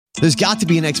There's got to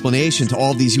be an explanation to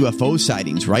all of these UFO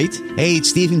sightings, right? Hey,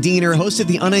 it's Stephen Diener, host of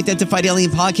the Unidentified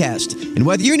Alien Podcast. And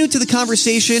whether you're new to the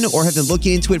conversation or have been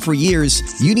looking into it for years,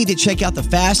 you need to check out the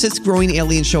fastest growing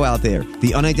alien show out there,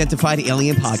 the Unidentified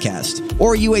Alien Podcast,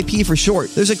 or UAP for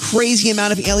short. There's a crazy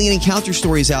amount of alien encounter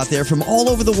stories out there from all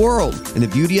over the world. And the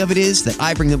beauty of it is that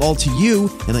I bring them all to you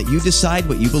and let you decide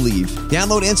what you believe.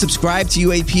 Download and subscribe to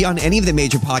UAP on any of the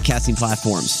major podcasting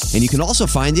platforms. And you can also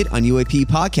find it on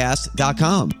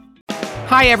UAPpodcast.com.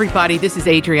 Hi, everybody. This is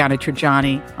Adriana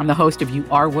Trajani. I'm the host of You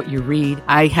Are What You Read.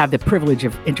 I have the privilege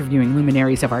of interviewing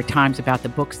luminaries of our times about the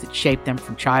books that shaped them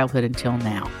from childhood until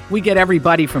now. We get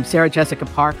everybody from Sarah Jessica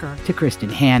Parker to Kristen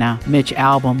Hanna, Mitch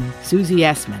Albom, Susie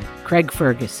Essman, Craig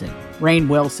Ferguson, Rainn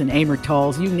Wilson, Amor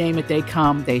Tolls, you name it, they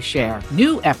come, they share.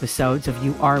 New episodes of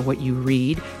You Are What You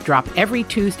Read drop every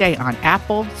Tuesday on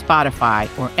Apple, Spotify,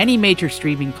 or any major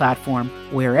streaming platform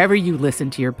wherever you listen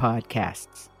to your podcasts.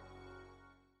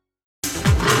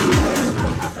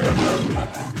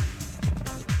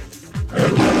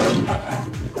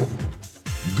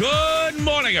 Good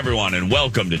morning, everyone, and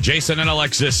welcome to Jason and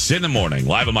Alexis in the Morning,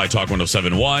 live on My Talk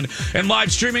 1071 and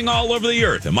live streaming all over the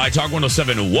earth at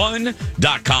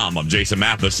MyTalk1071.com. I'm Jason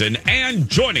Matheson, and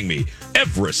joining me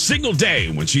every single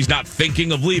day when she's not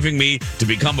thinking of leaving me to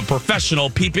become a professional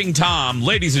peeping Tom,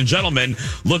 ladies and gentlemen,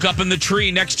 look up in the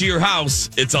tree next to your house.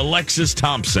 It's Alexis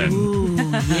Thompson. Ooh,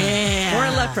 yeah. Or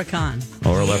a leprechaun.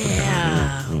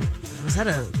 Yeah. Was that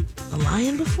a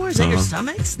lion before? Is that your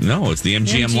stomach? No, it's the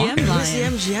MGM lion. It was the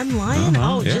MGM lion?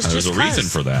 Oh, yeah, just there's a reason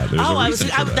for that. There's a reason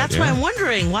for that. That's why I'm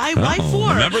wondering. Why for?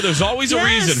 Remember, there's always a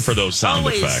reason for those sound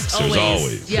effects. There's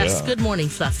always. Yes, Good morning,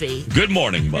 Fluffy. Good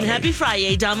morning, buddy. And happy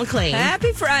Friday, Don McLean.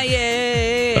 Happy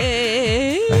Friday.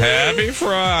 Happy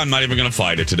Friday. I'm not even going to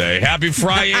fight it today. Happy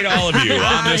Friday to all of you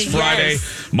on this Friday,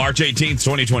 March 18th,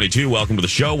 2022. Welcome to the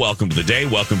show. Welcome to the day.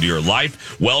 Welcome to your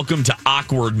life. Welcome to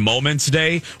Awkward Moments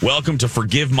Day. Welcome to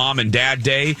Forgive Mom and Dad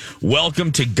Day.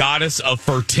 Welcome to Goddess of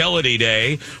Fertility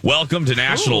Day. Welcome to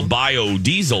National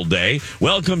Biodiesel Day.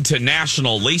 Welcome to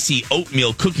National Lacy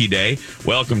Oatmeal Cookie Day.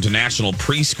 Welcome to National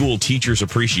Preschool Teachers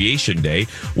Appreciation Day.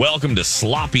 Welcome to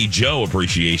Sloppy Joe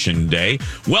Appreciation Day.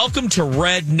 Welcome to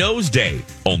Red Nose Day,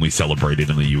 only celebrated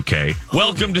in the UK.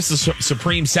 Welcome to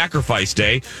Supreme Sacrifice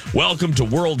Day. Welcome to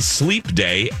World Sleep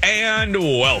Day. And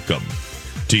welcome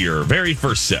to your very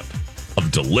first sip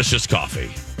of delicious coffee.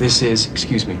 This is,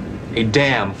 excuse me, a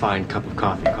damn fine cup of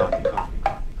coffee.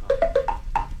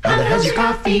 How the hell's your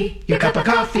coffee? Your cup of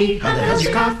coffee? How the hell's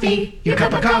your coffee? Your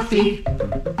cup of coffee?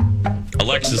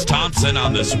 Alexis Thompson,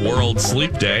 on this World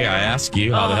Sleep Day, I ask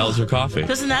you, how the hell's your coffee?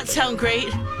 Doesn't that sound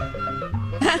great?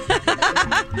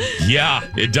 Yeah,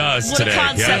 it does what today. What a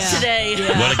concept today.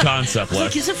 Yeah. What a concept, Lex.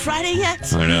 Like, is it Friday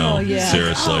yet? I know,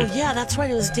 seriously. Oh, yeah, that's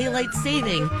right. It was daylight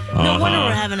saving. No wonder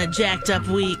we're having a jacked up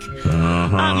week.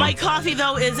 My coffee,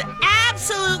 though, is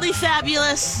absolutely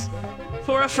fabulous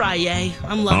for a Friday.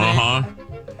 I'm loving it.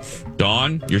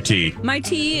 Dawn, your tea. My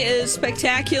tea is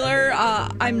spectacular.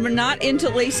 I'm not into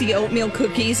lacy oatmeal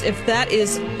cookies. If that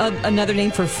is another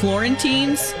name for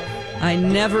Florentines, I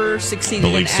never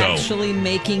succeeded in actually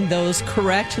making those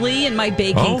correctly in my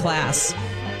baking class.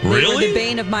 Really? They were the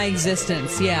bane of my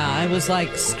existence. Yeah, I was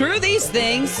like, screw these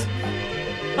things.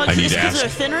 Oh, I need to because ask. they're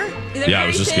thinner? They're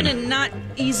very thin and not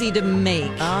easy to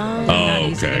make. Not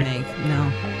easy to make.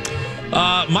 No.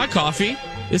 My coffee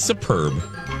is superb.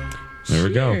 There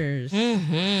we go.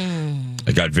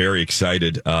 I got very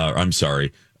excited. I'm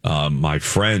sorry. My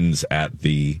friends at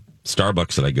the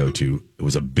Starbucks that I go to, it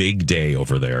was a big day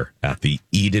over there at the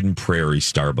Eden Prairie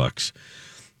Starbucks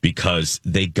because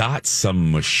they got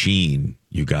some machine,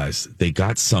 you guys. They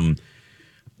got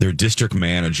their district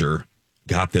manager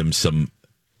got them some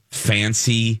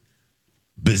fancy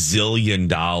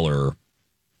bazillion-dollar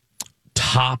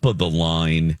top of the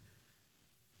line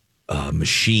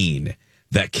machine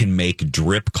that can make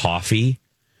drip coffee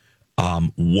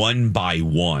one by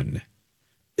one.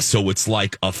 So it's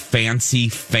like a fancy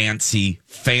Mr.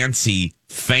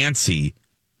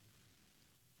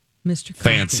 Coffee.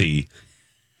 Fancy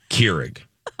Keurig.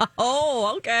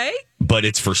 Oh, okay. But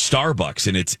it's for Starbucks,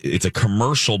 and it's a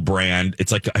commercial brand.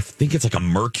 It's like, I think it's like a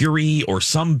Mercury or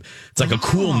it's like a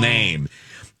cool name.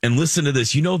 And listen to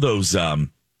this. You know those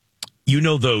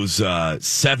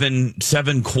 7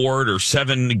 quart or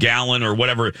 7 gallon or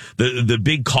whatever, the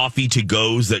big coffee to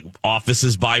goes that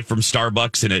offices buy from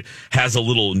Starbucks, and it has a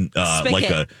little like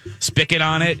a spigot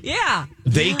on it. Yeah.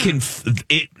 They can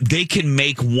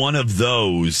make one of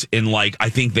those in, like, I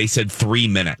think they said 3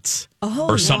 minutes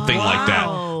or something like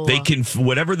that. They can,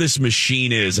 whatever this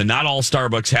machine is, and not all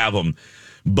Starbucks have them,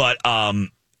 but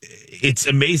it's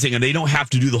amazing. And they don't have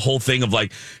to do the whole thing of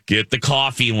like, get the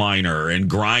coffee liner and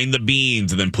grind the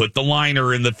beans and then put the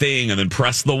liner in the thing and then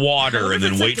press the water and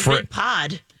then wait for it.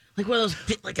 Pod. Like one of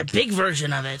those, like a big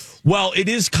version of it. Well, it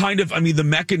is kind of, the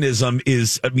mechanism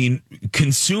is,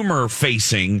 consumer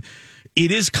facing.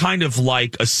 It is kind of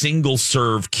like a single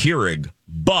serve Keurig,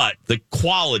 but the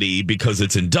quality, because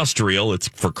it's industrial, it's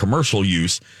for commercial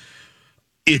use,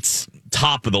 it's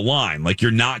top of the line. Like,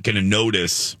 you're not going to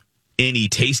notice any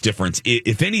taste difference.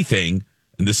 If anything,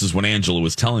 and this is what Angela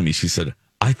was telling me, she said,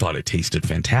 I thought it tasted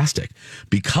fantastic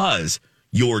because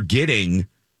you're getting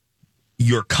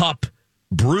your cup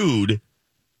brewed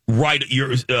right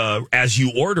as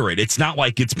you order it. It's not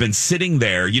like it's been sitting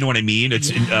there. You know what I mean?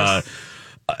 It's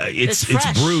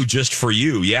it's brewed just for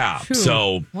you. Yeah. True.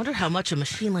 So wonder how much a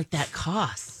machine like that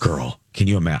costs. Girl, can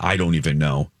you imagine? I don't even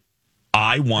know.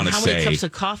 I want to say how many cups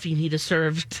of coffee you need to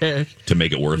serve to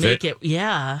make it worth it.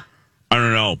 Yeah. I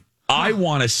don't know. I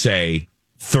want to say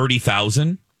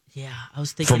 30,000. Yeah, I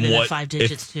was thinking of 5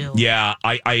 digits too. Yeah,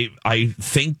 I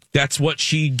think that's what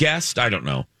she guessed. I don't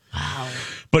know. Wow.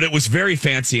 But it was very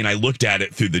fancy, and I looked at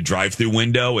it through the drive-through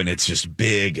window, and it's just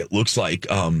big. It looks like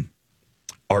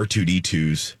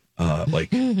R2-D2's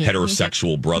like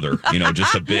heterosexual brother,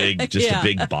 just a big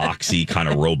boxy kind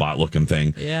of robot looking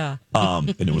thing. Yeah.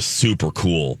 And it was super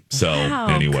cool. So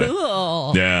anyway,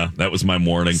 cool. Yeah, that was my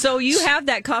morning. So you have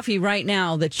that coffee right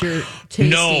now that you're tasting?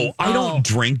 No, I don't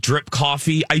drink drip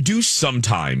coffee. I do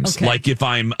sometimes. Okay. Like if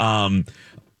I'm,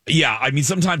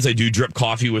 sometimes I do drip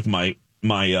coffee with my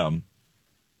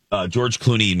George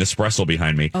Clooney Nespresso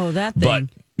behind me. Oh, that thing. But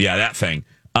yeah, that thing.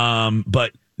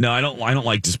 But no, I don't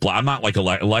like just black. I'm not like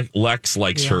Lex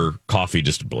likes her coffee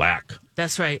just black.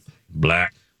 That's right.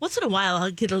 Black. Once in a while,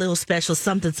 I'll get a little special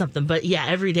something. But yeah,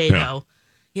 every day though.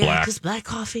 Yeah, black. Just black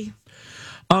coffee.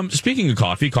 Speaking of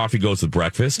coffee goes with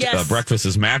breakfast. Yes. Breakfast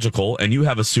is magical, and you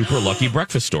have a super lucky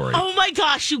breakfast story. Oh my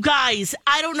gosh, you guys.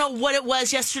 I don't know what it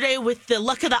was yesterday with the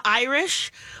luck of the Irish,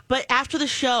 but after the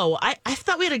show, I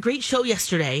thought we had a great show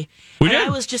yesterday. We did. I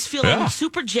was just feeling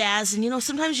super jazzed, and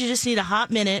sometimes you just need a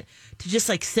hot minute to just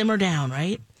like simmer down,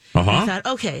 right? Uh-huh. I thought,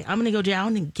 okay, I'm going to go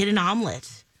down and get an omelet.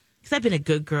 Because I've been a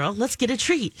good girl. Let's get a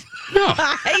treat.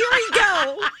 Yeah. Here we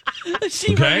go.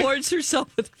 She rewards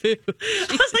herself with food. I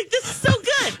was like, this is so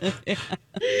good. And then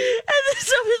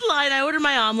so in line, I ordered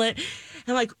my omelet.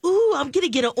 I'm like, ooh, I'm going to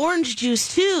get an orange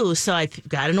juice too. So I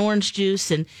got an orange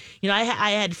juice. And, I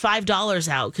had $5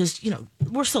 out because,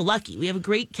 we're so lucky. We have a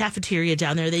great cafeteria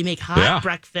down there. They make hot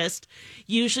breakfast.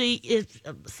 Usually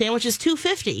sandwich is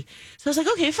 $2.50. So I was like,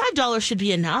 okay, $5 should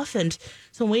be enough. And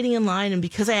so I'm waiting in line. And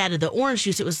because I added the orange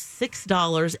juice, it was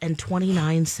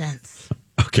 $6.29.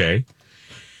 Okay.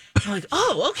 I'm like,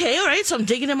 oh, okay, all right. So I'm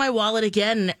digging in my wallet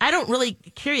again. And I don't really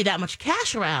carry that much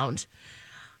cash around.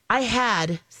 I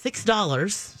had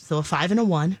 $6, so a 5 and a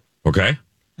 1. Okay.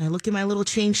 And I look at my little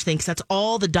change thing because that's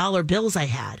all the dollar bills I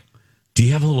had. Do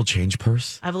you have a little change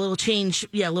purse? I have a little change,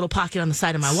 a little pocket on the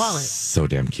side of my wallet. So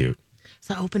damn cute.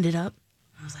 So I opened it up.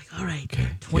 I was like, all right,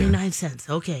 29 cents.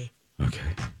 Okay.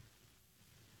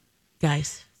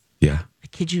 Guys. Yeah. I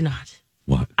kid you not.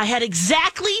 What? I had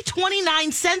exactly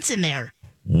 29 cents in there.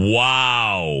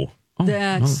 Wow.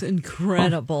 That's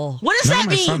incredible. What does that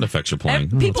my mean? Sound effects are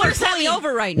playing. People are falling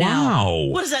over right now. Wow.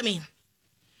 What does that mean?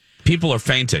 People are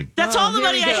fainting. That's all the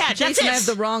money I had. Jason, I That's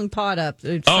have the wrong pot up. Oh,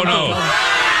 no.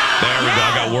 There we go.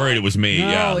 I got worried it was me.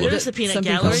 No, where's the peanut some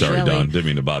gallery? I'm sorry, Don. Didn't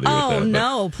mean to bother you with that. Oh,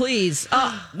 no, please.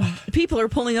 People are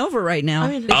pulling over right now.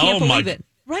 I mean, they can't believe it.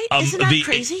 Right? Isn't that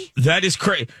crazy? That is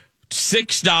crazy.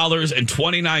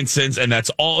 $6.29, and that's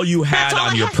all you had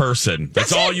on your person.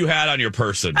 That's all you had on your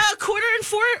person. A quarter and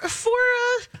four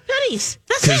pennies.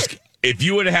 That's it. If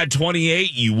you would have had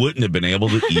 28, you wouldn't have been able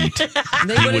to eat.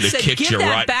 They would have kicked you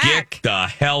right back. Get the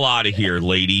hell out of here,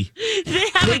 lady.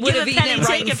 They would have eaten it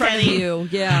right in front of you.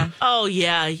 Yeah. Oh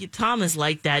yeah, Tom is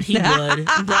like that. He would.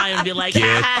 Brian would be like, "Get the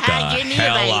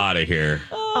hell out of here."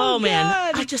 Oh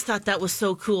man, I just thought that was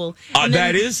so cool.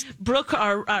 That is Brooke,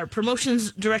 our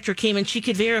promotions director, came and she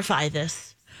could verify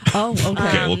this. Oh, okay.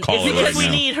 Okay, we'll call her right if we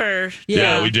need her.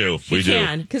 Yeah, we do. We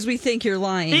do. Because we think you're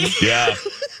lying. Yeah.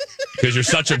 Because you're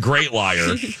such a great liar.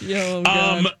 No,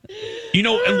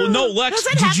 Lex, has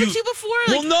that happened to you before?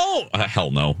 Well, no.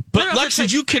 Hell no. But Lex,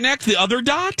 did you connect the other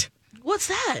dot? What's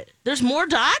that? There's more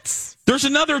dots? There's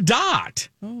another dot.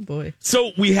 Oh, boy.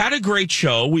 So we had a great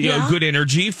show. We had good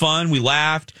energy, fun. We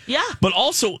laughed. Yeah. But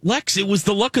also, Lex, it was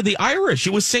the luck of the Irish.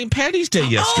 It was St. Patty's Day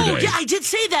yesterday. Oh, yeah, I did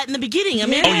say that in the beginning. I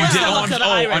mean, you did? the luck of the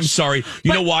Irish. I'm sorry.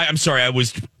 You know why? I'm sorry. I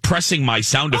was pressing my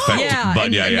sound effect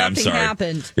button. And I'm sorry.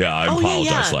 Happened. Yeah, I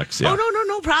apologize, Lex. Yeah. Oh,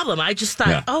 no problem. I just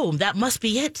thought, that must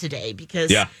be it today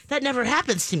because that never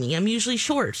happens to me. I'm usually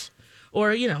short.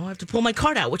 Or, I have to pull my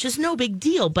card out, which is no big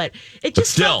deal, but it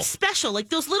just felt special, like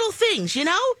those little things,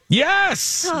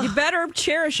 Yes! You better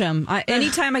cherish them.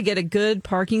 Anytime I get a good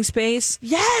parking space,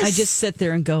 I just sit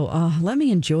there and go, let me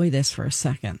enjoy this for a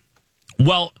second.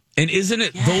 Well, and isn't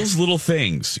it those little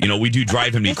things? We do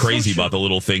driving me crazy about the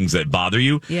little things that bother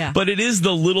you. Yeah. But it is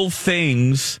the little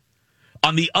things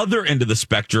on the other end of the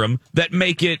spectrum that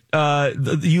make it,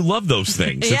 you love those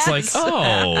things. Yes. It's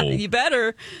like, you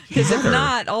better. Because if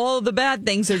not, all the bad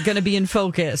things are going to be in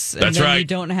focus. And That's then right. you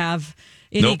don't have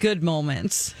any good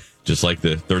moments. Just like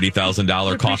the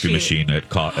 $30,000 coffee machine at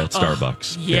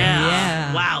Starbucks.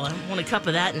 Yeah. Wow, I want a cup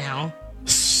of that now.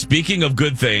 Speaking of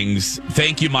good things,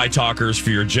 thank you, My Talkers,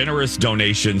 for your generous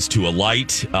donations to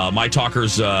Alight. My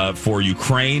Talkers for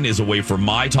Ukraine is a way for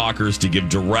My Talkers to give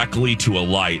directly to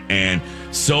Alight. And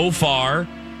so far,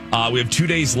 we have 2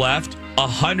 days left,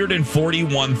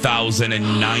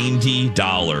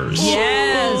 $141,090.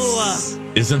 Yes.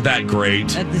 Isn't that great?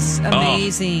 That is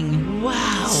amazing.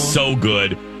 Wow. So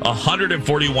good.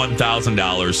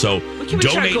 $141,000. So we can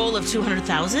reach our goal of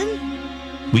 200,000.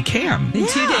 We can. In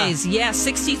 2 days.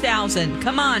 60,000.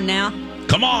 Come on now.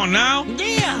 Come on now.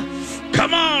 Yeah.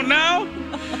 Come on now.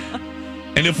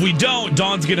 And if we don't,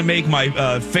 Dawn's going to make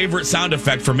my favorite sound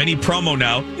effect from any promo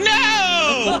now. No!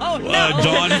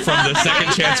 Dawn from the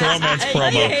Second Chance Romance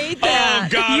promo. I hate that. Oh,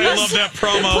 God, I love that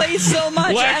promo. It plays so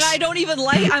much, Lex, and I don't even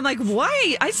I'm like,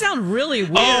 why? I sound really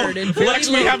weird. And Lex,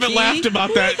 we haven't laughed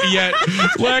about that yet.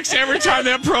 Lex, every time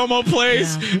that promo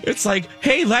plays, it's like,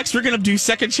 hey, Lex, we're going to do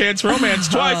Second Chance Romance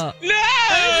twice. No!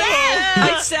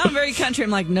 I sound very country.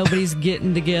 I'm like, nobody's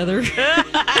getting together.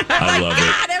 I love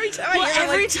it.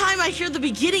 Every time I hear the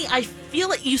beginning, I feel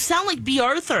like you sound like B.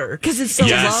 Arthur. Because it's so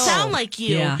Yes. low. I sound like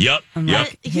you. Yeah. Yep.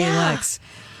 Hey, Lex.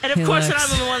 And of course, then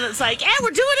I'm the one that's like,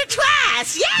 we're doing it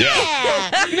twice.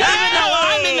 Yeah. Even though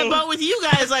I'm in the boat with you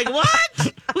guys, like, what? We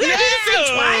gotta do this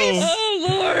thing twice? Oh,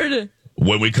 Lord.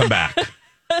 When we come back,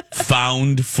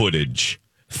 found footage.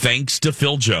 Thanks to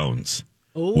Phil Jones.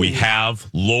 We have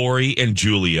Lori and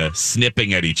Julia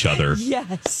snipping at each other.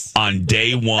 Yes. On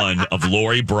day one of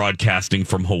Lori broadcasting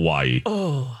from Hawaii.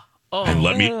 And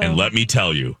let me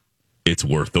tell you, it's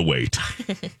worth the wait.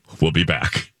 We'll be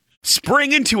back.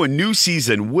 Spring into a new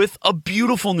season with a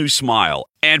beautiful new smile.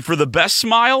 And for the best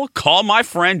smile, call my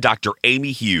friend Dr.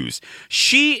 Amy Hughes.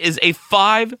 She is a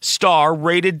 5-star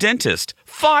rated dentist.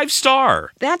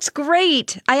 5-star. That's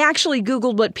great. I actually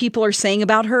Googled what people are saying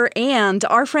about her, and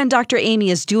our friend Dr. Amy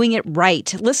is doing it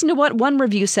right. Listen to what one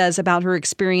review says about her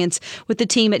experience with the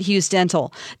team at Hughes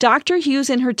Dental. Dr. Hughes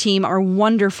and her team are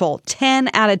wonderful. 10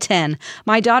 out of 10.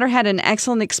 My daughter had an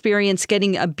excellent experience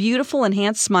getting a beautiful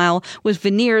enhanced smile with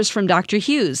veneers from Dr.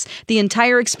 Hughes. The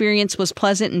entire experience was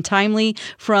pleasant and timely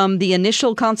from the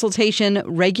initial consultation,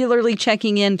 regularly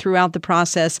checking in throughout the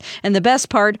process, and the best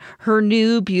part, her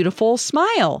new beautiful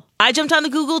smile. I jumped on the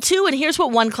Google too, and here's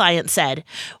what one client said.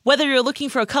 Whether you're looking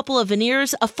for a couple of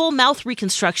veneers, a full mouth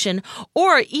reconstruction,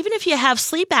 or even if you have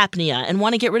sleep apnea and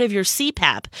want to get rid of your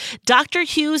CPAP, Dr.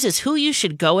 Hughes is who you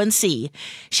should go and see.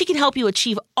 She can help you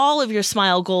achieve all of your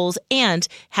smile goals and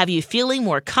have you feeling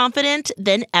more confident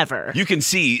than ever. You can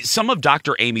see some of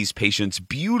Dr. Amy's patients'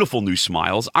 beautiful new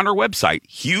smiles on her website,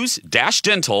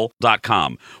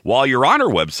 hughes-dental.com. While you're on her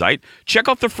website, check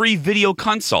out the free video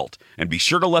consult and be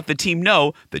sure to let the team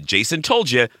know that Jason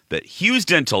told you that Hughes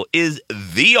Dental is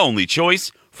the only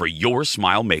choice for your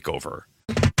smile makeover.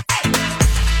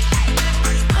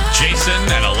 Jason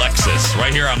and Alexis,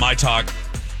 right here on My Talk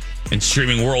and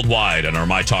streaming worldwide on our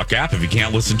My Talk app. If you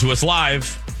can't listen to us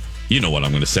live, you know what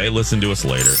I'm going to say. Listen to us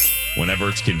later, whenever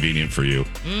it's convenient for you.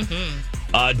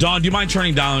 Mm-hmm. Dawn, do you mind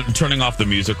turning off the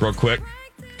music real quick?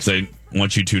 Because I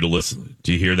want you two to listen.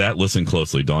 Do you hear that? Listen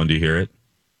closely. Dawn, do you hear it?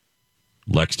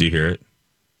 Lex, do you hear it?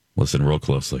 Listen real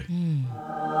closely.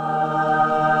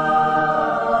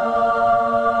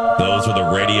 Those are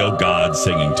the radio gods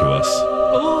singing to us.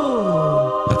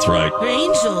 Oh, that's right. They're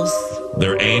angels.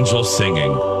 They're angels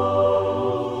singing.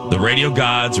 The radio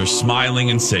gods are smiling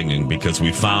and singing because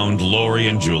we found Lori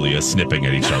and Julia snipping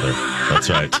at each other. That's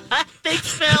right.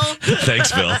 Thanks, Phil.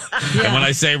 Thanks, Phil. Yeah. And when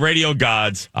I say radio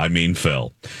gods, I mean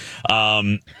Phil.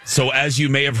 So as you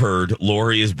may have heard,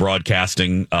 Lori is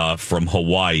broadcasting from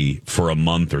Hawaii for a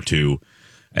month or two.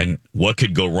 And what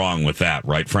could go wrong with that,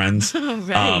 right, friends?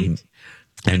 Right.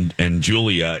 And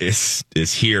Julia is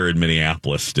here in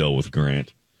Minneapolis still with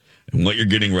Grant. And what you're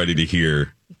getting ready to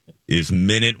hear is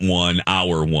minute 1,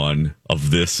 hour 1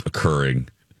 of this occurring.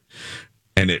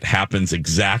 and it happens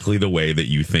exactly the way that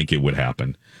you think it would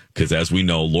happen. Because as we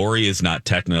know, Lori is not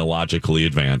technologically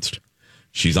advanced.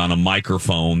 She's on a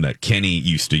microphone that Kenny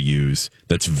used to use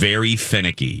that's very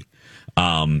finicky.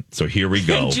 So here we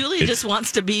go. And Julia just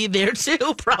wants to be there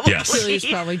too, probably. Yes. Julie's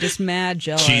probably just mad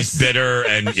jealous. She's bitter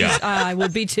and yeah. I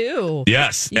would be too.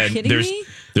 Yes. You and kidding me?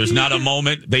 there's not a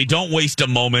moment. They don't waste a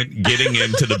moment getting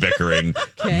into the bickering.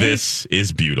 Okay. This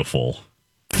is beautiful.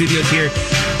 Studios here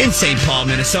in St. Paul,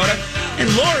 Minnesota. And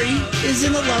Lori is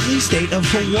in the lovely state of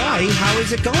Hawaii. How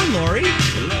is it going, Lori?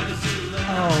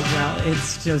 Oh, well,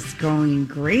 it's just going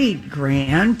great,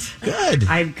 Grant. Good.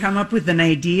 I've come up with an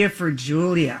idea for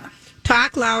Julia.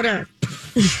 Talk louder.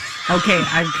 Okay,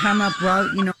 I've come up,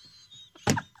 well, you know.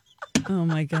 Oh,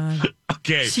 my God.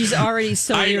 Okay. She's already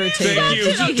so irritated. Thank you,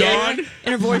 Did you hear Dawn. her?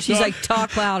 In her voice, she's like,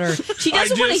 talk louder. She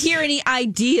doesn't want to hear any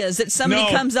ideas that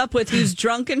somebody comes up with who's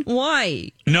drunk in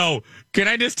Hawaii. No. Can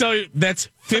I just tell you, that's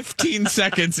 15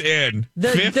 seconds in.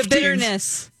 The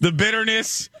bitterness. The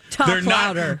bitterness. Talk They're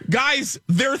louder. Guys,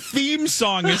 their theme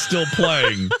song is still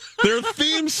playing. Their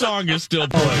theme song is still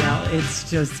playing. Well, it's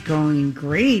just going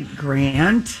great,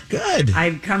 Grant. Good.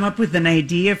 I've come up with an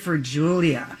idea for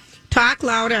Julia. Talk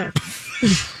louder.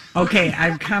 Okay,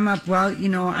 I've come up, well, you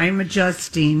know, I'm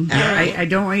adjusting. I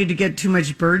don't want you to get too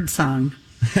much bird song.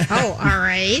 Oh, all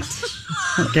right.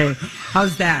 Okay,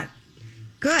 how's that?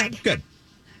 Good. Good.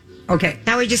 Okay.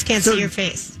 Now we just can't see your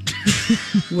face.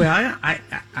 Well,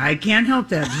 I can't help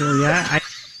that, Julia.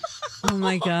 Oh,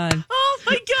 my God. Oh,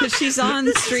 my God. Because she's on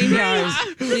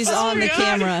StreamYard. She's on the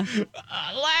camera.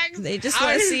 They just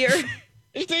want to see her.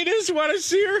 They just want to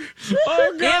see her.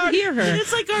 Oh, God. And hear her.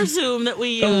 It's like our Zoom that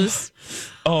we use.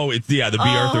 Oh, it's the B.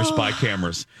 Arthur spy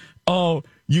cameras. Oh,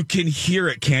 you can hear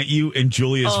it, can't you, in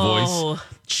Julia's voice?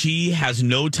 She has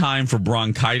no time for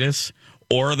bronchitis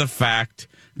or the fact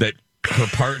that her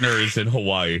partner is in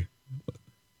Hawaii.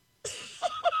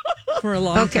 For a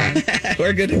long time.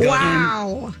 We're good to go.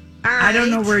 Wow. I don't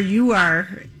know where you are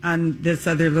on this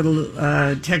other little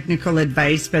technical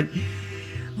advice, but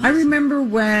I remember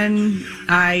when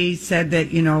I said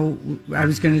that, you know, I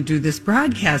was going to do this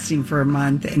broadcasting for a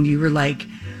month, and you were like,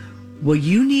 well,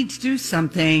 you need to do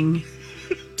something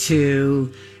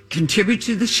to contribute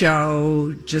to the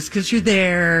show. Just because you're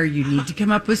there, you need to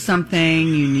come up with something.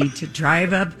 You need to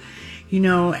drive up, you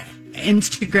know,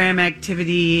 Instagram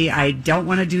activity. I don't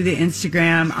want to do the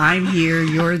Instagram. I'm here,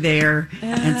 you're there.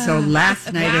 And so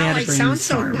last night I had a brainstorm. It sounds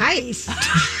so nice.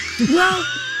 Well,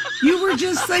 you were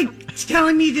just like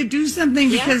telling me to do something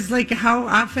because, like, how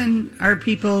often are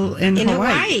people in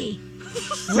Hawaii?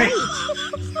 Right.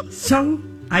 So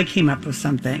I came up with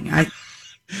something.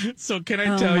 So can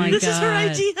I tell you? This is her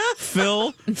idea.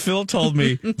 Phil told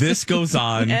me this goes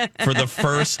on for the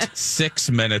first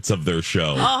 6 minutes of their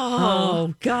show.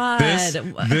 Oh, God.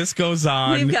 This goes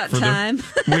on. We've got time.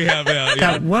 We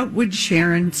have. What would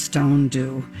Sharon Stone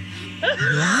do?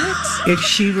 What? If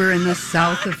she were in the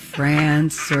south of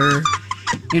France or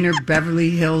in her Beverly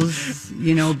Hills,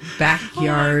 you know,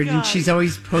 backyard, and she's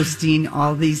always posting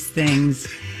all these things.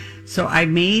 So I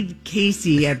made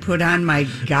Casey, I put on my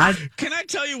God. Can I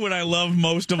tell you what I love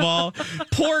most of all?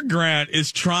 Poor Grant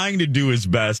is trying to do his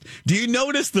best. Do you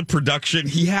notice the production?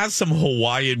 He has some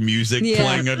Hawaiian music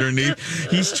playing underneath.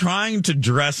 He's trying to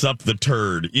dress up the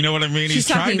turd. You know what I mean? She's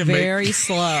talking very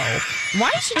slow.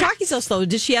 Why is she talking so slow?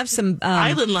 Does she have some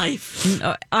island life?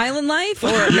 Island life?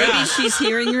 Or maybe she's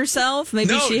hearing herself?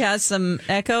 Maybe she has some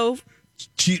echo?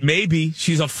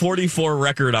 She's a 44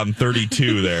 record on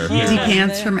 32 there. Easy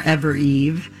pants from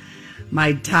Evereve.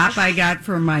 My top I got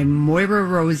for my Moira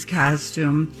Rose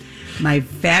costume. My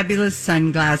fabulous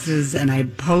sunglasses. And I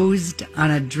posed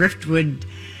on a driftwood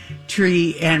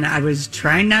tree. And I was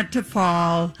trying not to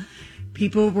fall.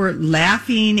 People were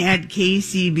laughing at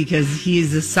Casey because he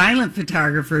is a silent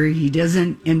photographer. He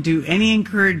doesn't do any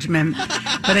encouragement.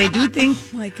 But I do think,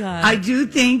 oh my God. I do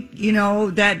think, you know,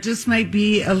 that just might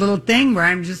be a little thing where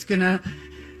I'm just going to,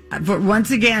 once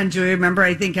again, Julia, remember,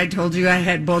 I think I told you I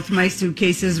had both my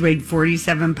suitcases weighed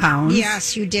 47 pounds.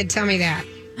 Yes, you did tell me that.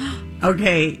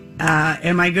 Okay.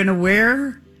 Am I going to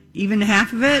wear even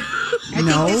half of it? I think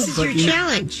this is your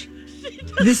challenge.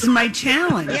 This is my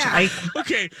challenge. Yeah.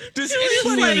 Okay, does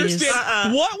anyone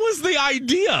understand? What was the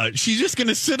idea? She's just going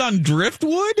to sit on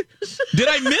driftwood? Did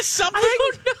I miss something?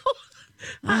 I don't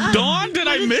know. Dawn, did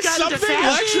I miss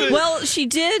something? Well, she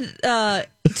did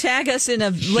tag us in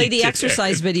a lady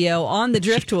exercise video on the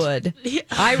driftwood.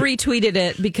 I retweeted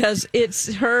it because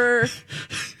it's her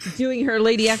doing her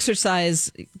lady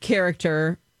exercise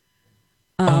character.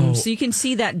 So you can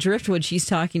see that driftwood she's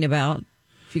talking about.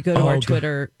 If you go to our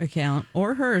Twitter account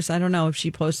or hers, I don't know if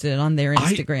she posted it on their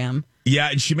Instagram.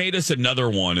 Yeah, and she made us another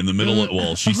one in the middle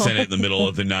of, she sent it in the middle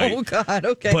of the night. Oh, God,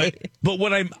 okay. But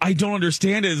what I don't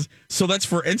understand is, so that's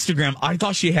for Instagram. I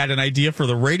thought she had an idea for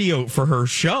the radio for her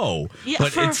show. Yeah,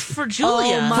 but for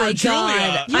Julia. Oh, my For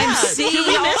God. Julia. I'm seeing Did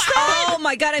we miss that? Oh,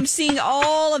 my God. I'm seeing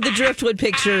all of the Driftwood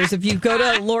pictures. If you go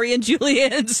to Lori and Julia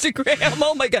Instagram,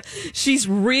 oh, my God. She's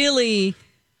really...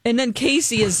 And then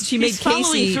Casey she made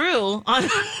Casey through.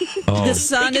 The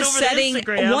sun is setting.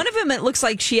 One of them, it looks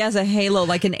like she has a halo,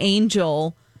 like an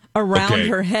angel around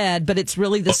her head, but it's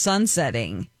really the sun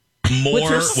setting. With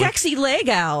her sexy leg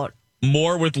out.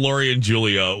 More with Lori and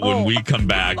Julia when we come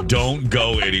back. Don't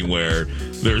go anywhere.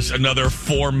 There's another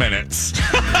 4 minutes.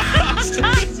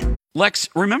 Lex,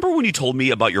 remember when you told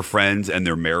me about your friends and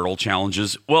their marital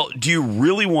challenges? Well, do you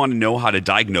really want to know how to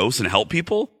diagnose and help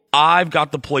people? I've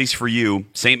got the place for you.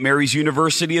 St. Mary's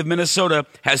University of Minnesota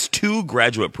has 2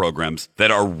 graduate programs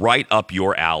that are right up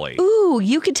your alley. Ooh,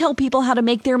 you could tell people how to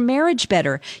make their marriage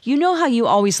better. You know how you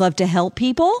always love to help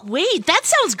people. Wait, that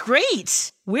sounds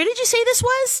great. Where did you say this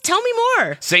was? Tell me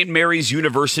more. St. Mary's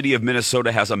University of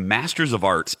Minnesota has a Master's of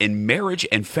Arts in Marriage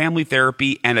and Family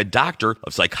Therapy and a Doctor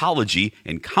of Psychology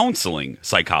in Counseling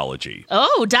Psychology.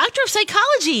 Oh, Doctor of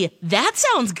Psychology. That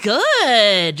sounds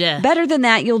good. Better than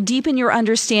that, you'll deepen your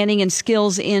understanding and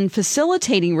skills in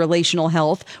facilitating relational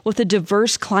health with a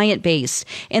diverse client base.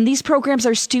 And these programs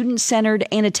are student-centered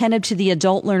and attentive to the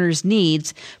adult learner's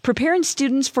needs, preparing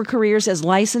students for careers as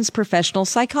licensed professional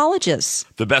psychologists.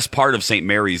 The best part of St.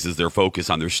 Mary's is their focus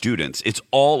on their students. It's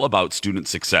all about student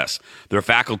success. Their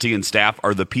faculty and staff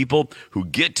are the people who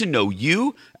get to know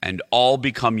you and all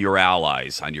become your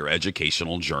allies on your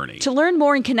educational journey. To learn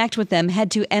more and connect with them,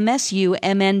 head to msumn.edu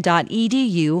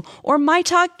or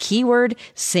MyTalk keyword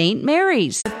St.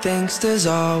 Mary's. Thinks there's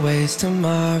always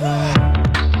tomorrow.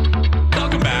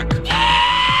 Welcome back.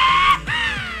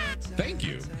 Thank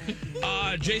you.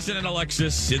 Jason and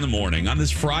Alexis in the morning on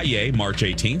this Friday, March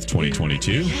 18th,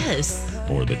 2022. Yes.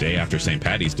 Or the day after St.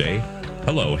 Patty's Day.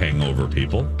 Hello, hangover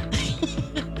people.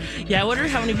 Yeah, I wonder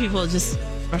how many people just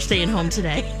are staying home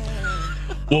today.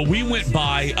 Well, we went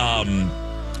by,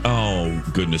 oh,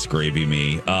 goodness gravy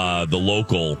me, the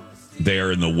local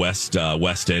there in the West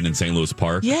End in St. Louis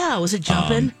Park. Yeah, was it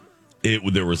jumping?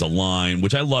 There was a line,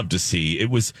 which I love to see. It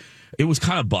was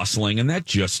kind of bustling, and that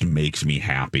just makes me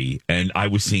happy. And I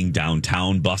was seeing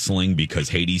downtown bustling because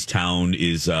Hadestown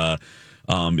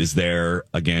is there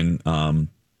again.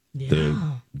 The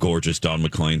gorgeous Don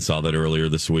McLean saw that earlier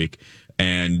this week,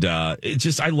 and I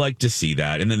like to see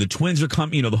that. And then the Twins are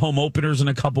coming. The home openers in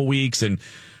a couple weeks, and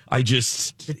the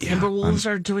Timberwolves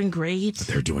are doing great.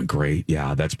 They're doing great.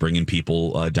 Yeah, that's bringing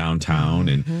people downtown,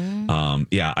 and I'm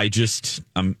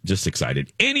just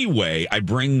excited. Anyway, I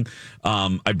bring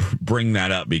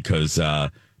that up because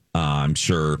I'm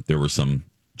sure there were some,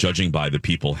 judging by the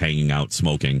people hanging out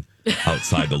smoking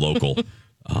outside the local.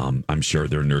 I'm sure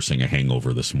they're nursing a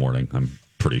hangover this morning. I'm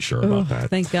pretty sure about that.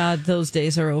 Thank God those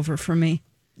days are over for me.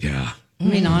 Yeah, I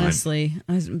mean, honestly.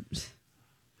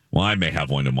 Well, I may have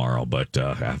one tomorrow, but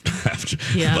after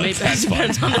maybe that's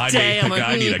depends fine. on the day.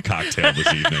 I need a cocktail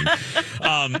this evening.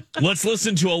 Let's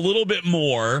listen to a little bit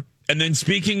more. And then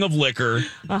speaking of liquor,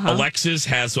 Alexis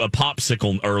has a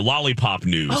popsicle or lollipop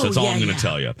news. That's all I'm going to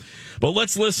tell you. But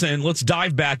let's listen. Let's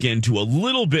dive back into a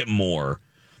little bit more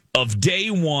of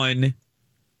day one,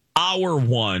 hour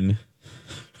one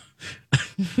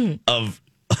of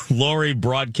Lori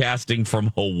broadcasting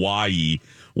from Hawaii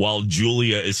while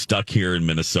Julia is stuck here in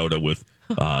Minnesota with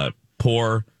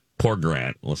poor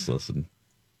Grant. Let's listen.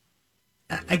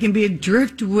 I can be a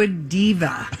driftwood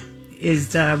diva,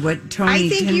 is what Tony. I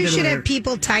think you should have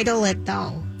people title it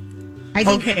though. I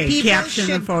think people caption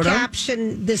should the photo.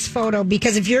 Caption this photo,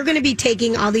 because if you're going to be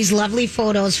taking all these lovely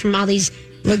photos from all these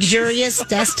luxurious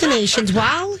destinations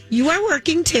while you are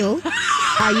working too,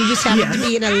 you just happen to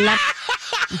be in a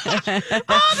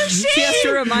Just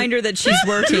a reminder that she's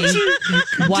working.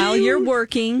 While you're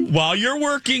working. While you're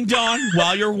working, Dawn.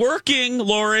 While you're working,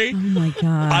 Lori. Oh, my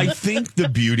God. I think the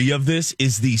beauty of this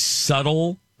is the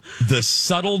subtleness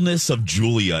of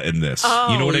Julia in this.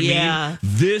 You know what I mean?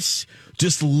 This,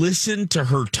 just listen to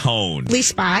her tone.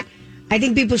 spot. I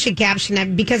think people should caption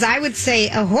it, because I would say,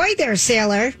 ahoy there,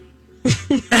 sailor.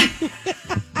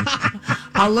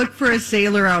 I'll look for a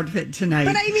sailor outfit tonight.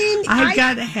 But I mean,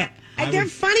 they're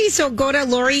funny. So go to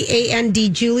Lori A.N.D.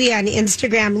 Julia on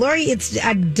Instagram. Lori, it's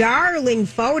a darling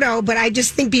photo, but I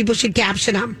just think people should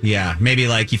caption them. Yeah, maybe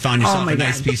like you found yourself a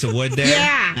nice piece of wood there.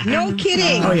 Yeah, no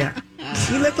kidding. Oh yeah,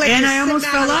 you look like. And you're I almost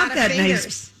sitting on fell a off lot that of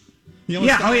nice.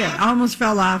 fingers. I almost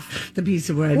fell off the piece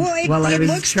of wood. Well, it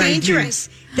looks dangerous.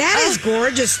 That is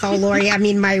gorgeous, though, Lori. I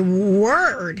mean, my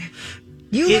word.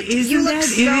 You look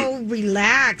so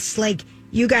relaxed, like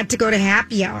you got to go to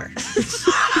happy hour.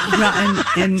 Well,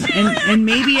 and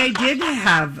maybe I did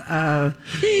have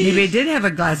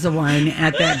a glass of wine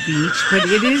at that beach, but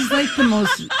it is like the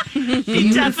most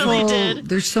beautiful. Definitely did.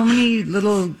 There's so many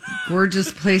little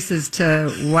gorgeous places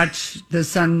to watch the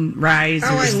sun rise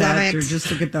or set, or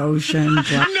just look at the ocean.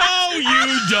 No,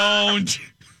 you don't.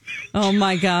 Oh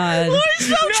my God! Lori's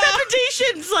no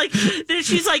trepidations. Like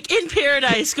she's like in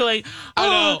paradise, going,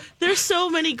 "Oh, there's so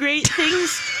many great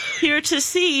things here to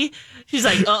see." She's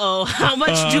like, "Uh-oh, how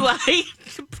much do I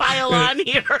pile on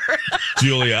here?"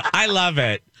 Julia, I love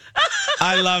it.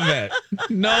 I love it.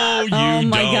 No, you don't. Oh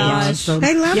my gosh! So,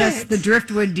 I love it. Yes, the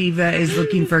Driftwood Diva is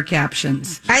looking for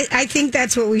captions. I think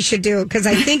that's what we should do because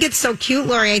I think it's so cute,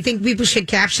 Lori. I think people should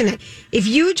caption it. If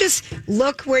you just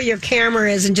look where your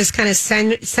camera is and just kind of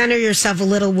center yourself a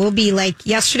little, we'll be like,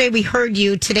 yesterday we heard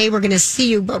you, today we're going to see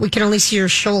you, but we can only see your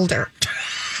shoulder.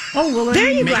 Oh, well, there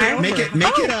you make go. Make it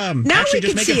now actually we just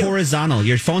can make see it you. horizontal.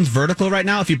 Your phone's vertical right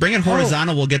now. If you bring it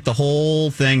horizontal, we'll get the whole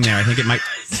thing there. I think it might.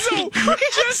 So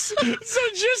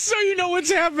just so you know what's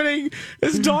happening,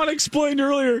 as Dawn explained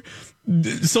earlier,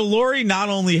 so Lori not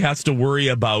only has to worry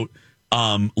about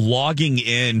logging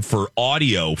in for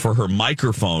audio for her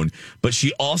microphone, but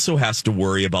she also has to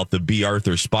worry about the B.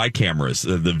 Arthur spy cameras,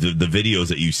 the videos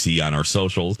that you see on our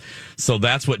socials. So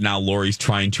that's what now Lori's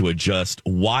trying to adjust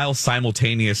while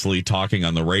simultaneously talking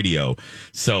on the radio.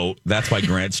 So that's why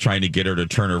Grant's trying to get her to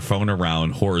turn her phone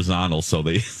around horizontal so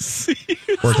they see.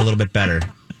 Work a little bit better.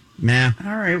 Nah.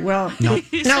 All right. Well, No,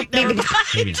 maybe not.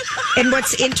 And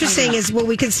what's interesting is,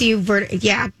 we can see you.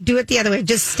 Do it the other way.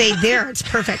 Just stay there. It's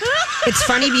perfect. It's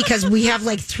funny because we have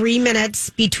like 3 minutes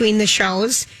between the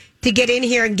shows to get in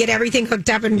here and get everything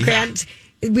hooked up. And Grant,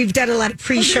 we've done a lot of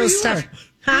pre-show stuff.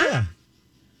 Huh? Yeah.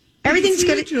 Everything's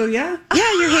good. Julia.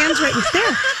 Yeah, your hand's right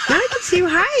there. Now I can see you.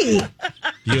 Hi.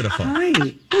 Beautiful.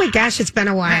 Hi. Oh my gosh, it's been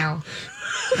a while.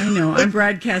 I know. I'm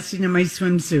broadcasting in my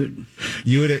swimsuit.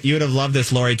 You would have loved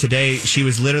this, Lori. Today, she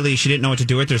didn't know what to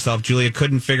do with herself. Julia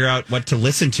couldn't figure out what to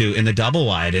listen to in the double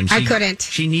wide, and I couldn't.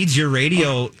 She needs your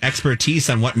radio expertise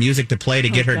on what music to play to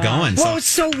get her going. Well, it's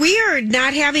so weird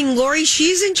not having Lori.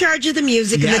 She's in charge of the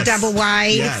music in the double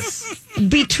wide. Yes.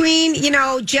 Between,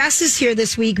 Jess is here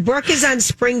this week. Brooke is on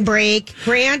spring break.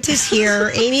 Grant is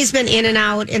here. Amy's been in and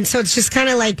out, and so it's just kind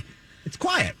of like, it's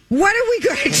quiet. What are we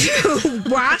going to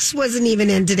do? Ross wasn't even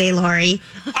in today, Lori.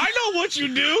 I know what you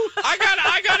do.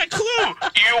 I got a clue.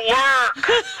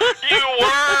 You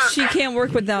work. She can't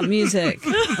work without music,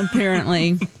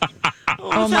 apparently.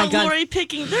 Oh my God. Lori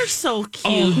picking, they're so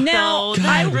cute. Now,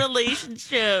 that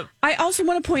relationship. I also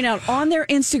want to point out on their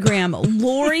Instagram,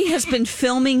 Lori has been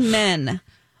filming men.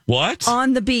 What?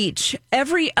 On the beach.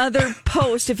 Every other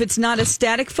post, if it's not a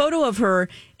static photo of her,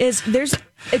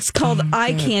 it's called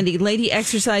eye candy. Lady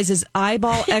exercises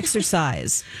eyeball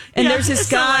exercise. And there's this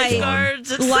guy.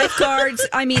 Lifeguards.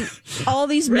 I mean, all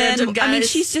these men. I mean,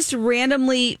 she's just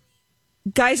randomly.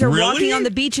 Guys are walking on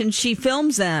the beach and she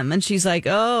films them. And she's like,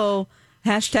 oh,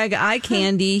 hashtag eye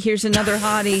candy. Here's another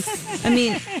hottie. I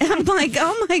mean, I'm like,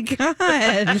 oh my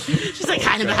God. She's like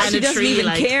kind of behind she a doesn't tree.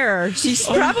 Even care. She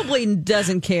probably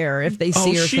doesn't care if they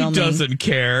see her filming. She doesn't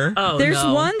care. There's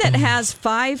one that has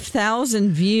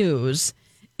 5,000 views.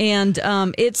 And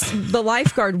it's the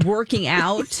lifeguard working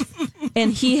out.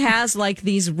 And he has like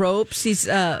these ropes. He's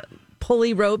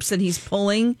pulley ropes that he's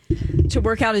pulling to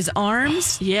work out his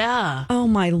arms. Yeah. Oh,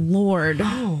 my Lord.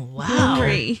 Oh, wow.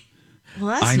 Hungry.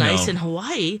 Well, that's nice in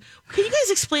Hawaii. Can you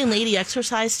guys explain lady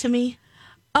exercise to me?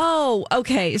 Oh,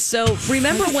 okay. So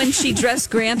remember when she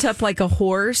dressed Grant up like a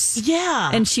horse?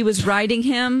 Yeah. And she was riding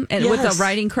him with a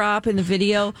riding crop in the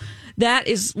video? That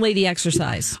is lady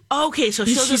exercise. Okay, so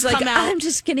she's just like, come out. I'm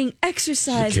just getting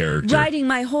exercise, character. riding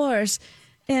my horse.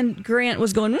 And Grant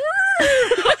was going,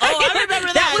 I remember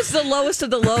that. That was the lowest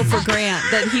of the low for Grant,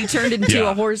 that he turned into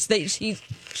a horse. He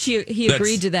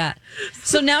agreed to that.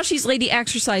 So now she's lady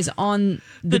exercise on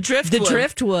the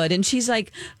driftwood. And she's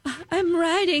like, I'm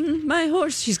riding my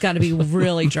horse. She's got to be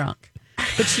really drunk.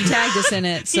 But she tagged us in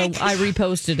it, so I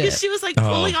reposted it. She was like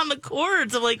pulling on the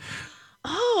cords. I'm like,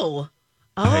 oh,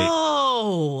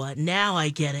 now I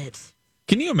get it.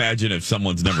 Can you imagine if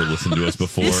someone's never listened to us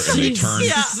before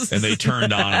and they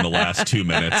turned on in the last 2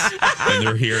 minutes and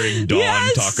they're hearing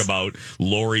Dawn talk about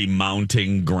Lori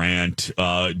mounting Grant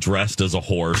dressed as a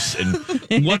horse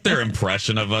and what their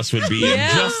impression of us would be in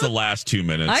just the last 2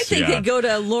 minutes. I think they go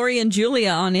to Lori and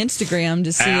Julia on Instagram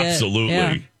to see it. Absolutely.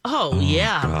 Yeah. Oh,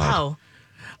 yeah.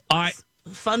 Wow.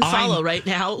 Fun follow right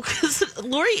now because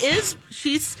Lori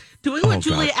she's doing what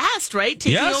Julia asked, right?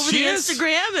 Taking over the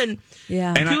Instagram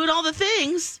and doing all the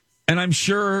things. And I'm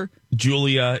sure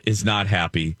Julia is not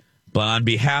happy, but on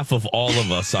behalf of all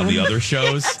of us on the other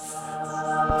shows,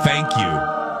 thank you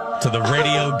to the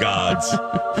radio gods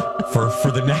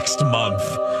for the next month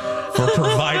for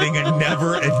providing a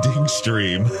never-ending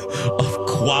stream of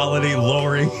quality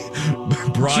Lori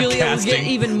broadcasting. Julia will get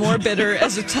even more bitter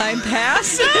as the time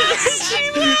passes.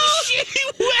 She will.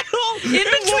 In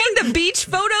between the beach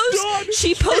photos,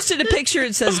 she posted a picture.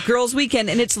 It says Girls Weekend,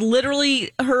 and it's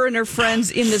literally her and her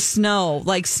friends in the snow,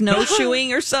 like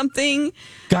snowshoeing or something.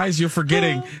 Guys, you're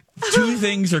forgetting two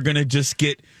things are going to just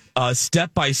get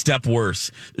step by step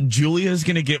worse. Julia's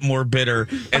going to get more bitter,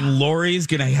 and Lori's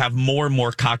going to have more and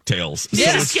more cocktails.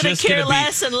 Yeah, she's going to care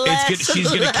less and less. She's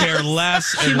going to care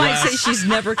less and less. She might say she's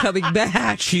never coming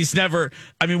back. She's never.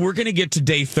 I mean, we're going to get to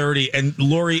day 30, and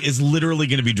Lori is literally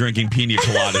going to be drinking pina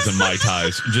coladas and Mai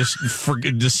Tais,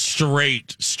 just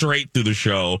straight through the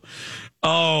show.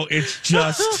 Oh, it's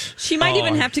just... She might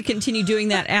even have to continue doing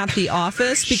that at the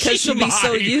office because she'll be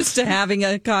so used to having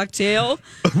a cocktail.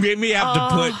 We may have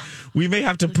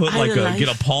to put get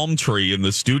a palm tree in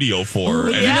the studio for her.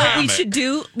 You know what we should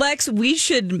do, Lex? We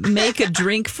should make a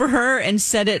drink for her and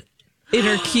set it in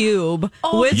her cube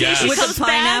with a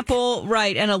pineapple,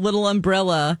 right, and a little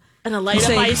umbrella. And a light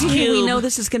up ice cube. We know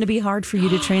this is going to be hard for you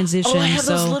to transition. I have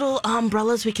those little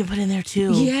umbrellas we can put in there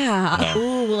too. Yeah.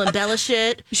 Ooh, we'll embellish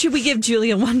it. Should we give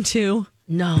Julia one too?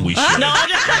 No. We should. No,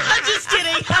 just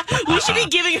kidding. We should be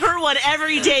giving her one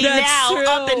every day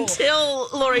up until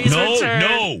Lori's return.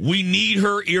 No, we need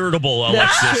her irritable,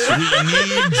 Alexis. We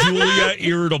need Julia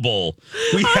irritable.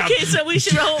 So we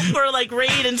should hope for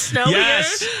rain and snow here.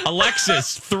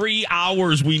 Alexis, 3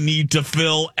 hours we need to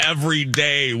fill every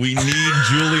day. We need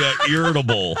Julia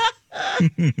irritable.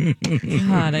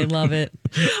 God, I love it.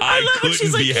 I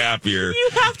couldn't be happier. You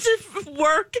have to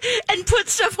work and put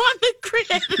stuff on the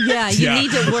grid. Yeah, you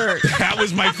need to work. That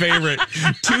was my favorite.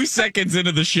 2 seconds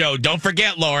into the show. Don't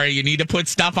forget, Lori, you need to put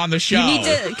stuff on the show. You need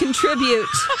to contribute.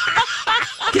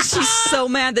 Because she's so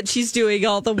mad that she's doing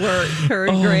all the work, her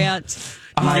and Grant.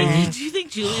 Do you think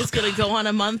Julia's going to go on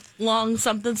a month-long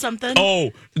something?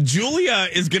 Oh, Julia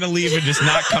is going to leave and just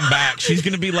not come back. She's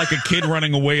going to be like a kid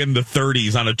running away in the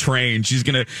 30s on a train. She's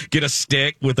going to get a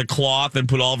stick with a cloth and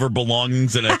put all of her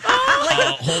belongings in it.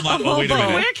 Hold on. Wait a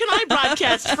minute. Where can I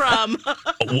broadcast from?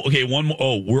 Okay, one more.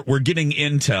 Oh, we're getting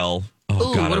intel.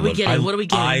 Oh, God, what are we getting?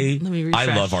 Let me refresh.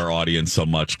 I love our audience so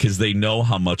much because they know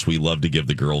how much we love to give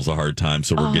the girls a hard time.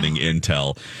 So we're getting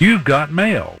intel. You've got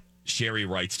mail. Sherry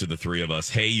writes to the three of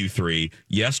us, "Hey, you three.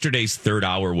 Yesterday's third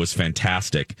hour was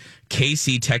fantastic.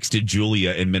 Casey texted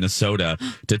Julia in Minnesota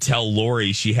to tell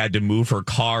Lori she had to move her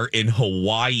car in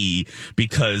Hawaii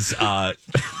because what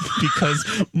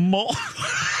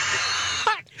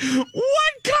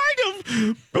kind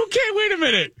of... Okay, wait a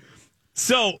minute.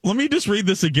 So let me just read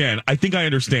this again. I think I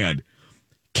understand.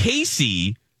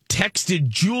 Casey texted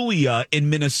Julia in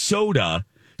Minnesota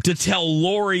to tell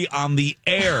Lori on the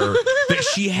air that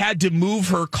she had to move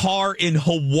her car in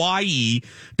Hawaii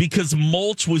because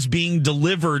mulch was being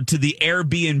delivered to the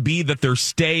Airbnb that they're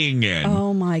staying in.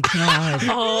 Oh, my God.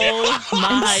 Oh,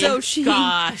 my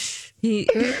gosh.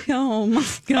 Oh, my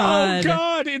God. Oh,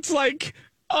 God. It's like,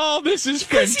 this is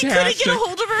fantastic. He couldn't get a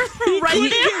hold of her right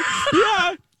there?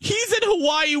 Yeah. He's in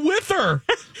Hawaii with her.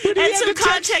 And some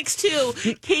context, too.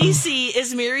 Casey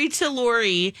is married to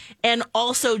Lori and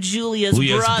also Julia's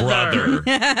brother.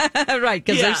 Right,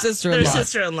 because they're sister-in-laws. They're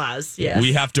sister-in-laws, yes.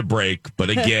 We have to break,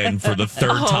 but again, for the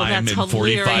third time in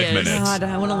 45 minutes. God,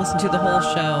 I want to listen to the whole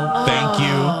show. Thank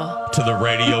you to the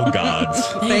radio gods.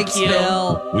 Thanks,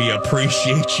 Bill. We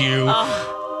appreciate you.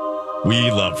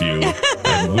 We love you.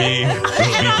 And we will be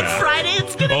back. On Friday,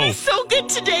 it's going to be so good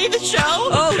today, the show.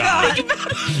 Oh, God.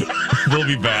 We'll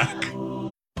be back.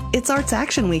 It's Arts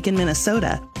Action Week in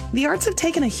Minnesota. The arts have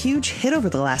taken a huge hit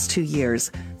over the last 2 years.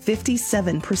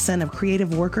 57% of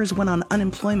creative workers went on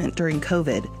unemployment during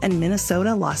COVID, and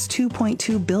Minnesota lost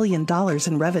 $2.2 billion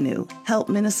in revenue. Help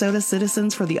Minnesota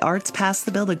Citizens for the Arts pass the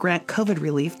bill to grant COVID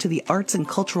relief to the arts and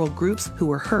cultural groups who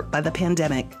were hurt by the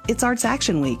pandemic. It's Arts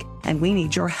Action Week, and we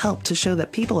need your help to show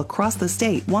that people across the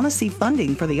state want to see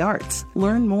funding for the arts.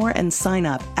 Learn more and sign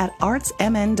up at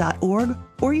artsmn.org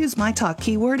or use my talk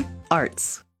keyword,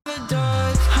 arts.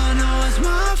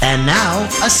 And now,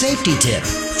 a safety tip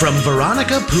from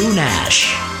Veronica Poo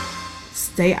Nash.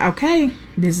 Stay okay.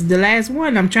 This is the last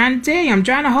one. I'm trying to tell you. I'm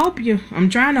trying to help you. I'm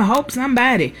trying to help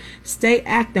somebody. Stay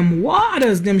at them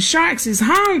waters. Them sharks is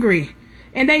hungry.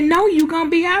 And they know you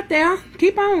gonna be out there.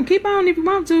 Keep on if you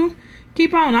want to.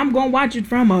 Keep on. I'm gonna watch it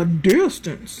from a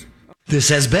distance. This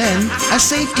has been a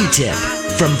safety tip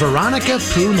from Veronica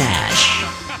Poo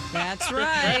Nash. That's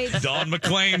right. Don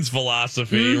McLean's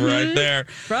philosophy right there.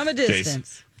 From a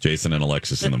distance. Jason and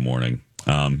Alexis in the morning.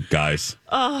 Guys,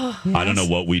 I don't know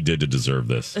what we did to deserve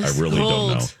this. I really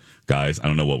don't know. Guys, I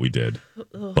don't know what we did.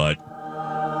 But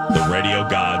the radio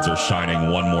gods are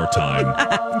shining one more time.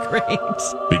 Great.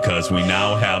 Because we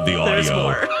now have the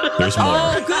audio. There's more.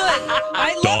 Oh, good.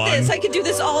 I love this. I could do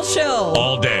this all show.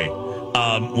 All day.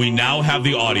 We now have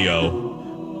the audio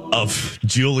of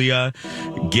Julia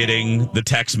getting the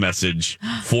text message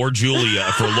for Lori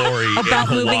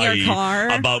about in Hawaii moving her car.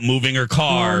 About moving her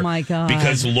car. Oh my God.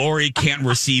 Because Lori can't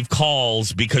receive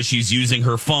calls because she's using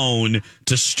her phone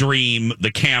to stream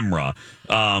the camera.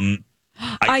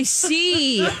 I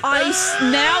see.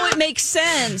 Now it makes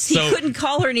sense. He couldn't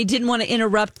call her and he didn't want to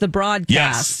interrupt the broadcast.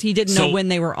 Yes. He didn't know when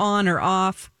they were on or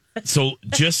off. So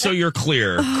just so you're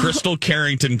clear, Crystal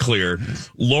Carrington clear,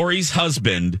 Lori's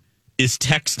husband is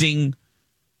texting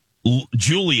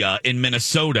Julia in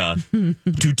Minnesota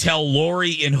to tell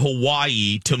Lori in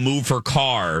Hawaii to move her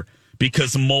car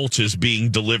because mulch is being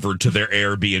delivered to their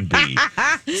Airbnb.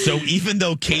 So even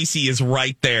though Casey is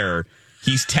right there,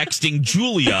 he's texting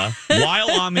Julia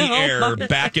while on the air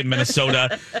back in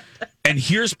Minnesota. And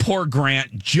here's poor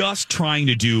Grant just trying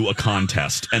to do a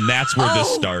contest. And that's where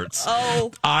this starts.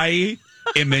 I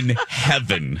am in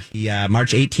heaven. The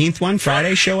March 18th one,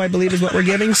 Friday show, I believe is what we're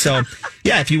giving. So,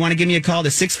 yeah, if you want to give me a call to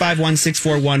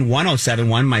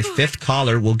 651-641-1071, my fifth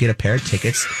caller will get a pair of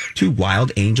tickets to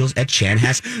Wild Angels at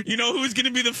Chanhassen. You know who's going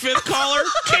to be the fifth caller?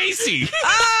 Casey.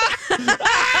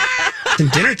 It's in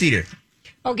dinner theater.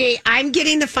 Okay, I'm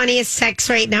getting the funniest text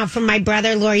right now from my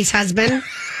brother, Lori's husband.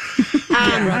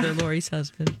 Brother Lori's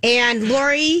husband. And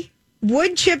Lori,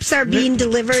 wood chips are being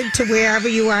delivered to wherever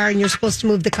you are, and you're supposed to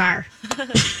move the car.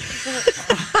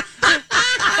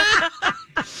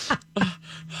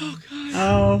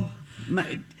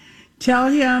 Tell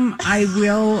him I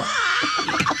will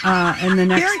in the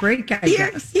next break, I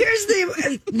guess. Here's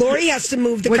the... Lori has to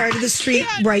move the car to the street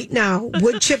right now.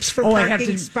 Wood chips for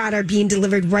parking spot are being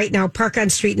delivered right now. Park on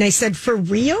street. And I said, for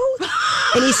real?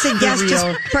 And he said, yes, just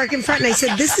park in front. And I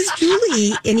said, this is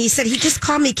Julie. And he said, he just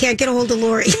called me. Can't get a hold of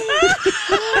Lori.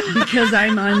 Because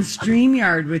I'm on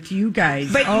StreamYard with you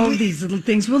guys. But these little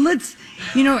things. Well, let's...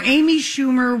 Amy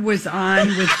Schumer was on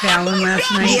with Fallon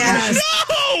last night. Yes.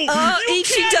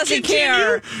 She doesn't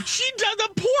care. She does. The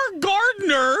poor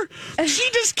gardener. She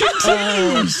just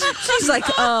continues. She's like,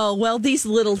 these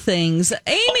little things.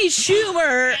 Amy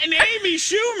Schumer. And Amy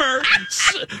Schumer,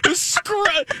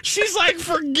 she's like,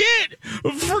 forget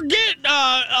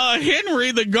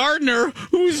Henry, the gardener,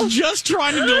 who's just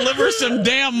trying to deliver some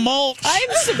damn mulch. I'm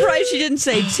surprised she didn't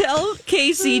say, tell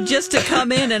Casey just to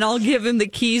come in and I'll give him the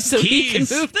keys so he can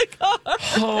move the car.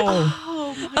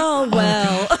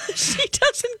 She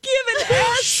doesn't give an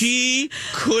F. She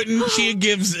couldn't. She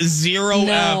gives 0 Fs.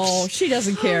 No, she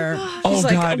doesn't care. She's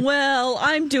like, God. Well,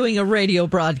 I'm doing a radio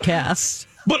broadcast.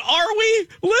 But are we?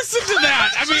 Listen to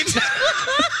that. I mean...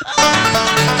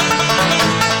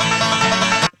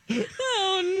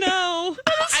 Oh, no.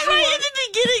 That's right in the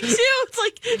beginning, too. It's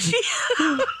like she...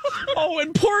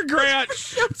 and poor Grant.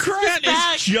 Grant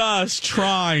is just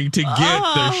trying to get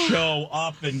the show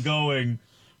up and going.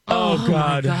 Oh,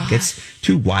 God. It's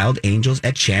to Wild Angels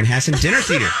at Chanhassen Dinner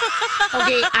Theater.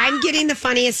 Okay, I'm getting the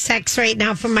funniest text right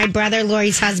now from my brother,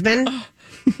 Lori's husband.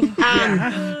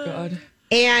 God.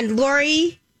 And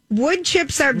Lori, wood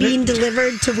chips are being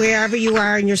delivered to wherever you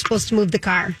are, and you're supposed to move the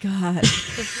car. God.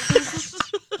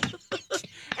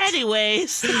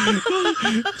 Anyways,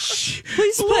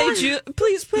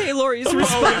 please play Lori's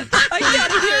response. I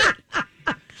gotta hear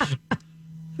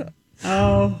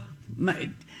it.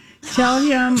 Tell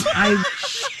him I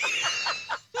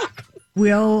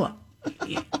will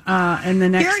in the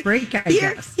next break, I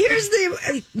guess. Here's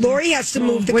the... Lori has to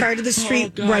move the car to the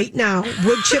street right now.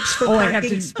 Wood chips for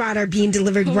parking spot are being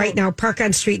delivered right now. Park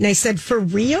on street. And I said, for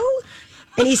real?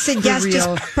 And he said, yes, just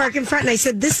park in front. And I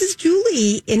said, this is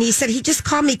Julie. And he said, he just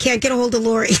called me. Can't get a hold of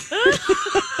Lori.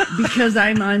 Because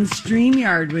I'm on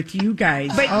StreamYard with you guys.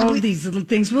 These little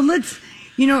things. Well, let's...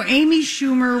 Amy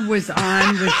Schumer was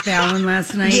on with Fallon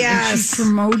last night. Yes. And she's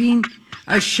promoting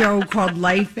a show called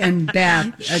Life and Beth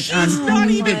on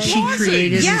Hulu that she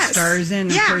created and stars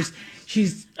in. Of course,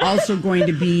 she's also going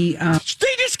to be...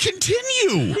 They just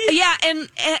continue. Yeah, and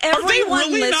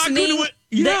everyone listening...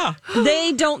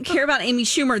 They don't care about Amy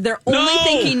Schumer. They're only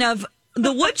thinking of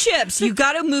the wood chips. You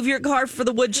got to move your car for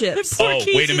the wood chips.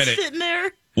 Wait a minute. Sitting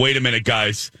there. Wait a minute,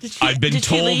 guys. I've been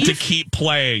told to keep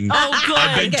playing. Oh, good.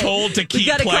 I've been told to keep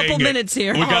playing. We got a couple minutes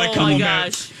here. We got a couple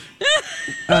minutes.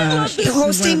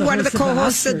 Hosting one of the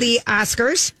co-hosts of the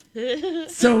Oscars.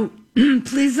 So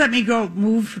please let me go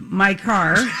move my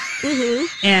car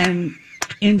and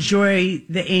enjoy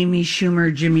the Amy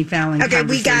Schumer, Jimmy Fallon Okay,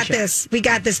 conversation. we got this. We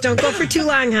got this. Don't go for too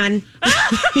long, hon.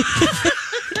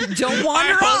 Don't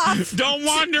wander off. Don't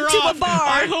wander to off. a bar.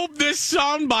 I hope this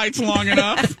sound bite's long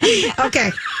enough. Okay.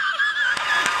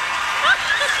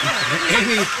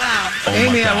 Amy, Oh my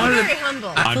Amy, God. I wanted Very to.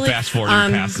 humble. I'm fast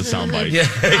forwarding past the soundbite.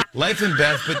 Yeah, Life and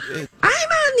Beth, but I'm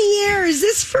on the air. Is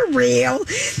this for real?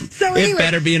 So It anyway,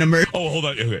 better be an emergency. Oh, hold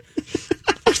on. Okay.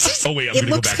 Oh, wait. I'm it going to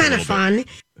go looks back kind a of little fun.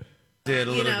 did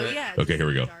a little bit. Okay, here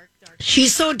we go.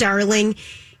 She's so darling,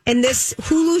 and this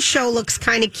Hulu show looks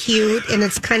kind of cute, and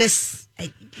it's kind of,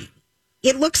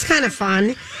 it looks kind of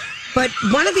fun. But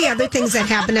one of the other things that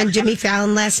happened on Jimmy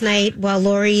Fallon last night while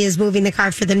Lori is moving the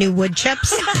car for the new wood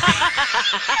chips.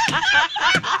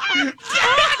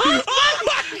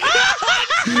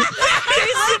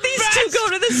 These two go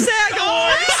to the SAG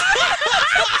Awards.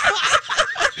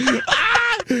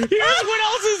 Here's what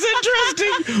else is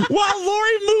interesting. While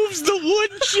Lori moves the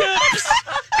wood chips,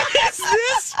 is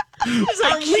this? It's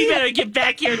like, we better get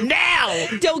back here now.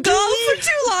 Don't go for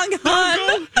too long,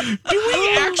 hon. Do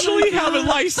we actually have a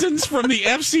license from the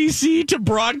FCC to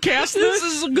broadcast this?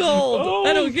 This is gold.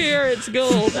 I don't care. It's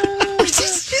gold.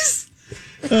 It's just.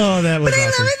 Oh, that was But I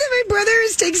awesome. love it that my brother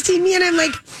is texting me, and I'm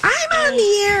like, I'm on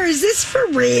the air. Is this for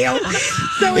real?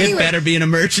 So It anyway, better be an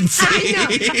emergency. I know.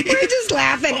 We're just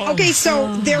laughing. Okay,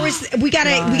 so we got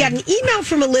an email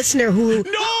from a listener who.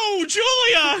 No,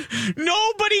 Julia!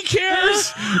 Nobody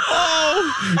cares.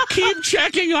 Oh, keep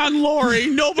checking on Lori.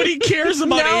 Nobody cares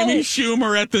about No. Amy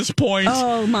Schumer at this point.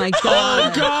 Oh, my Oh,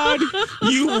 God. God.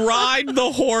 You ride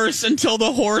the horse until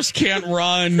the horse can't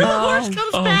run. The horse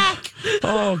comes back.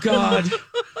 Oh, God.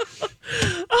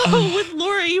 Oh, with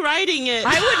Lori riding it.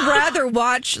 I would rather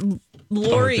watch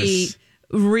Lori this-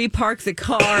 repark the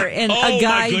car and Oh, my a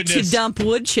guy to goodness. dump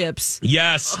wood chips.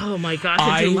 Yes. Oh, my gosh.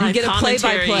 I- And do You live get a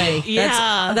commentary. play-by-play.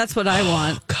 Yeah. That's what I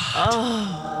want.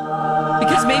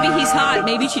 Because maybe he's hot.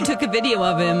 Maybe she took a video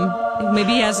of him.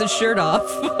 Maybe he has his shirt off.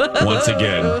 Once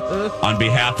again, on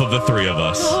behalf of the three of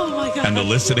us Oh, my God. and the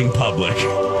listening public,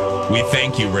 we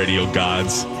thank you, radio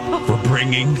gods, for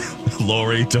bringing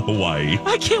Lori to Hawaii.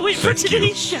 I can't wait for Thank you.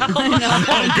 today's show. Oh,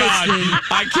 God.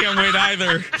 I can't wait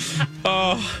either.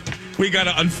 Oh, we got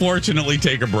to unfortunately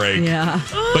take a break. Yeah.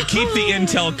 But keep the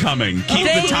intel coming. Keep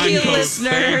Thank the time you, code.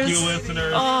 listeners. Thank you,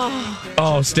 listeners.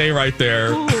 Oh, stay right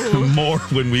there. More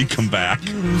when we come back.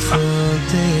 Beautiful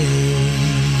day.